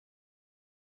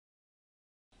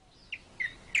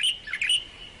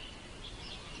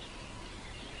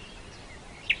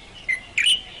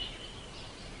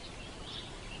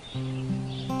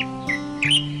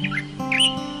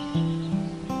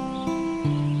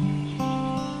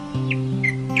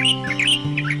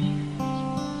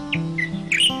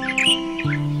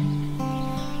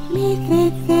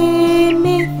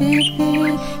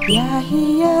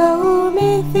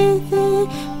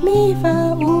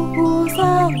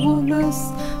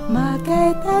Saulus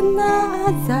Magaitana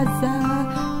Azaza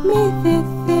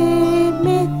Mithithi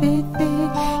Mithithi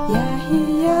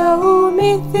Yahiyahu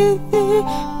Mithithi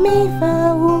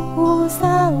Mifau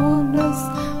Saulus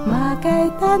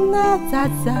Magaitana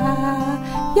Azaza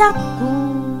Yaku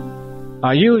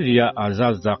Ayuria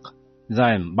Azazak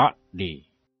Zaim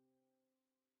Batli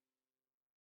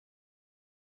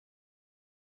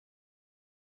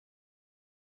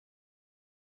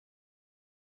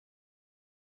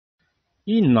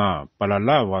Ina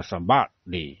palalawa sa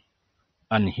batli,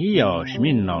 anhiyaw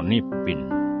shminaw nipin.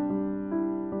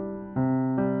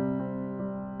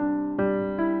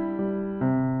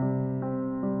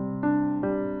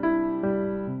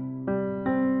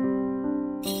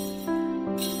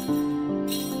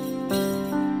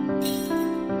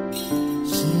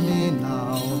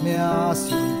 Shminaw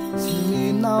miyasun,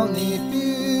 shminaw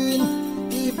nipin,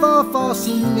 ifafaw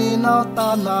shminaw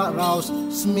tanaraws,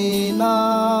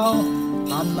 shminaw.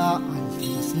 Tana ay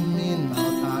sminaw,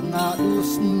 tana du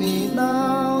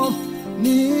sminaw,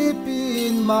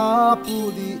 nipin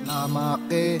mapuli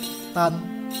lamaketan.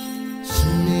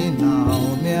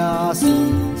 Sminaw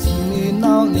miyasun,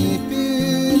 sminaw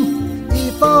nipin,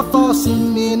 ipapaw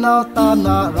sminaw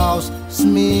tana raws,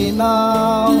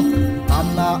 sminaw.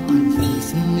 Tana ay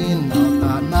sminaw,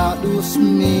 tana du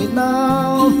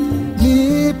sminaw,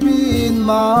 nipin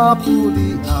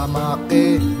mapuli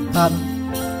lamaketan.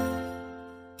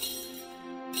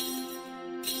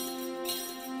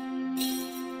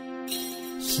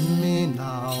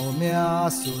 Sminaw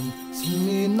miyasun,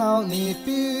 sminaw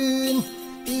nipin,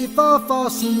 ipapaw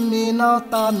sminaw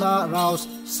tana raws,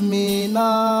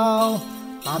 sminaw.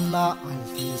 Tana ay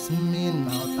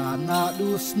sminaw, tana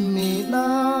du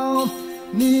sminaw,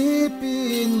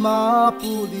 nipin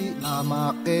mapuli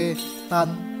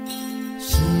lamaketan.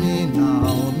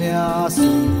 Sminaw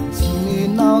miyasun,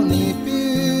 sminaw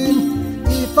nipin,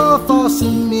 ipapaw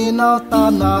sminaw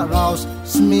tana raws,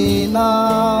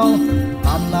 sminaw.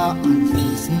 Tana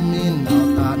ay sminaw,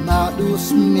 tana du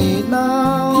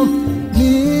sminaw,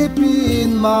 nipin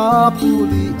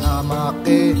mapuli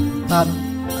lamaketan.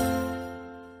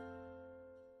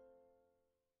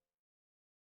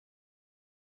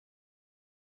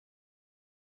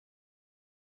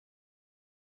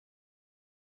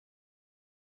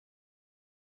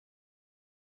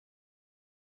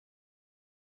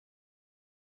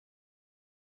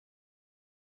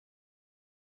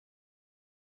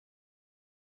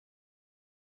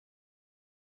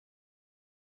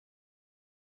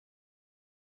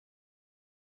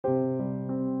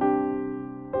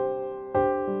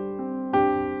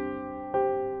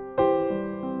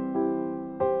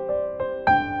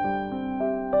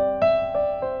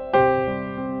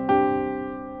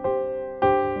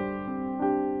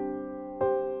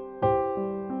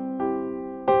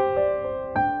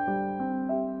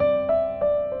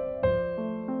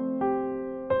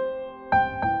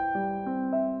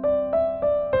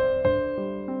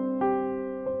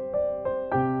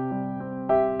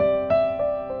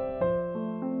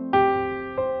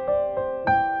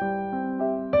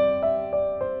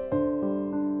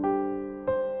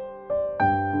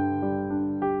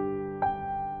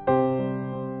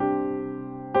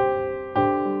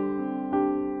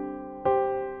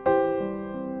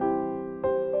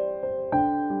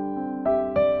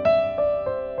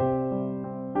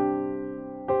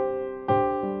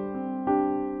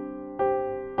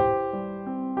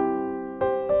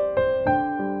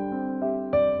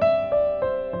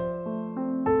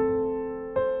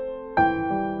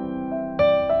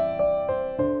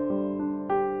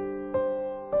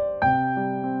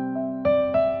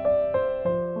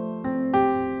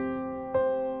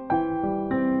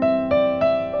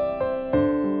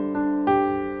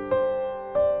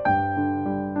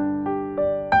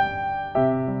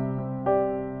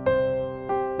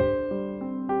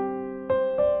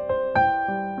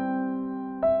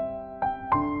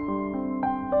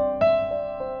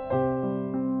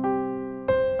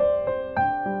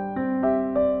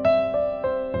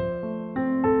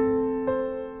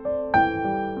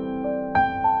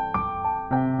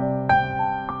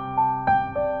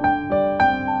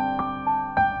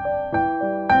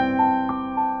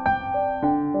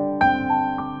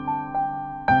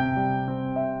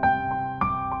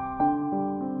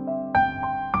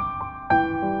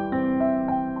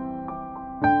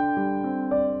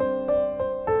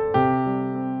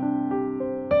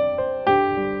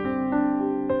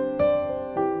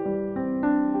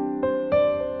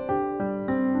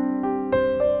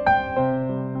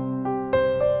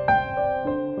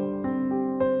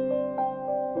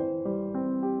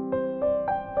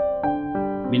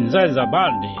 Binzai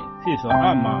zabali siswa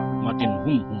ama matin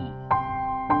hum.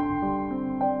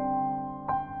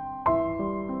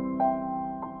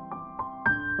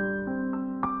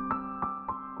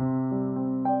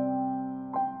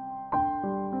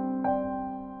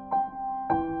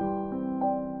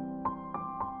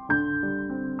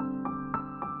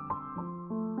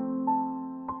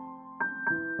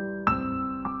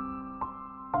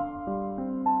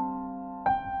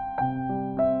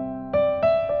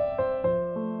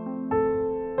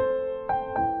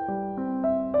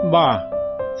 Ba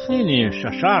sini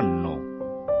sasano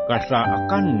kasa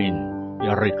akanin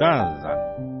yarikazan.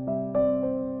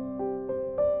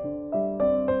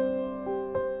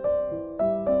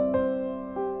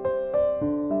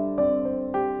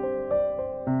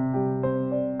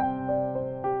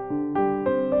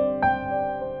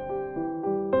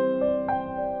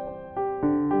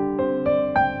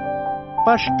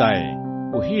 Pastai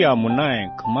uhia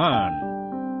munai keman.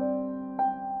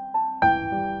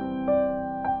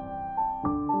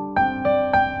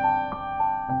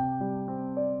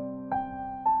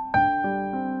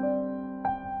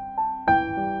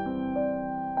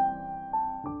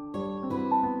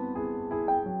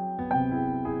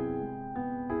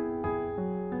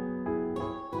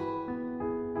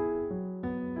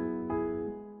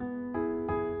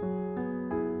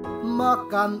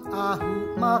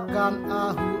 Makan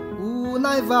ahu,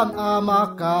 unai van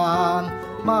makan,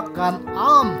 makan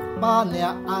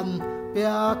paneaan,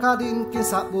 pia kadin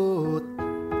kisabut.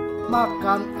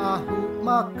 Makan ahu,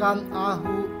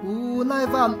 unai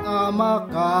van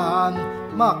makan,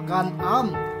 makan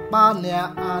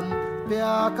paneaan,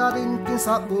 pia kadin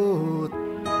kisabut.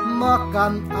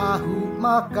 Makan ahu,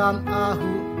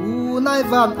 unai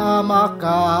van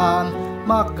makan,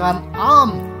 makan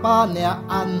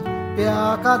paneaan,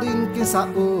 pia kadin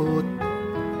kisabut.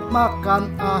 Makan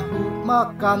ahu,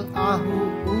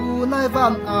 unai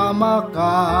van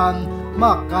makan,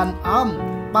 makan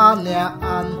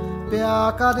paneaan,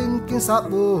 pia kadin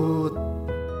kisabut.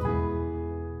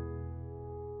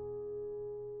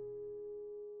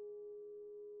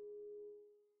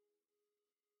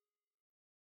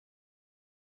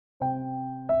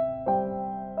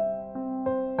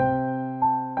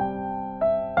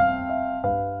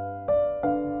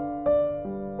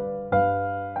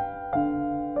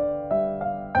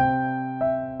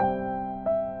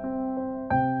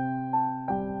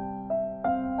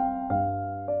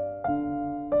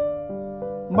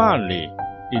 Bali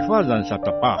ifazan sa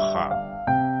tapaha,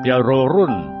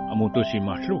 piarorun amutusi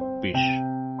maslupis.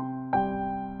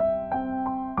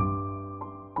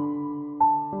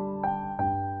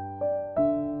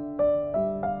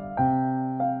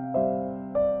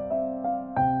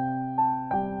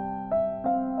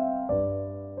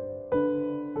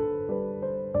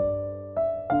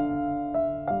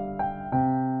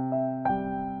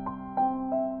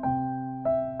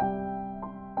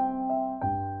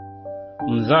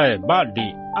 Mzai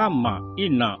badi ama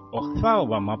ina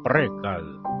oksawa maprekal.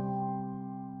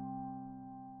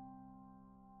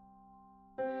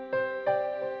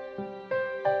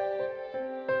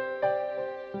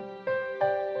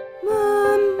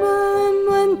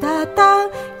 Mun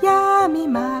tatang yami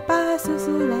ma pa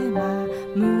susulai ma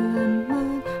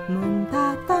mun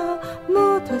tatang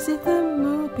mutusi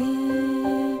tumupi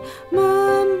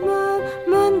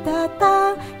mun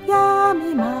tatang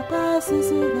yami ma pa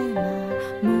susulai ma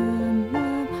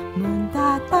mun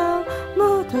tatang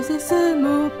mutusi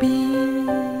tumupi.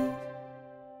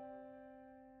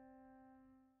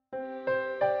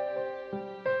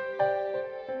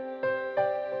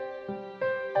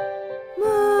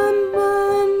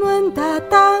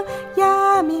 Tatang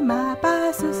yami ma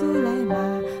pa susulai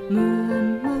ma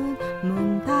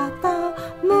mun tatang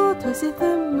mutusi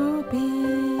tumupi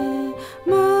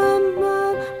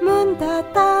mun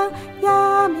tatang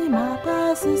yami ma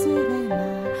pa susulai ma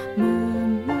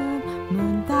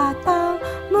mun tatang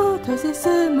mutusi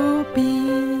tumupi.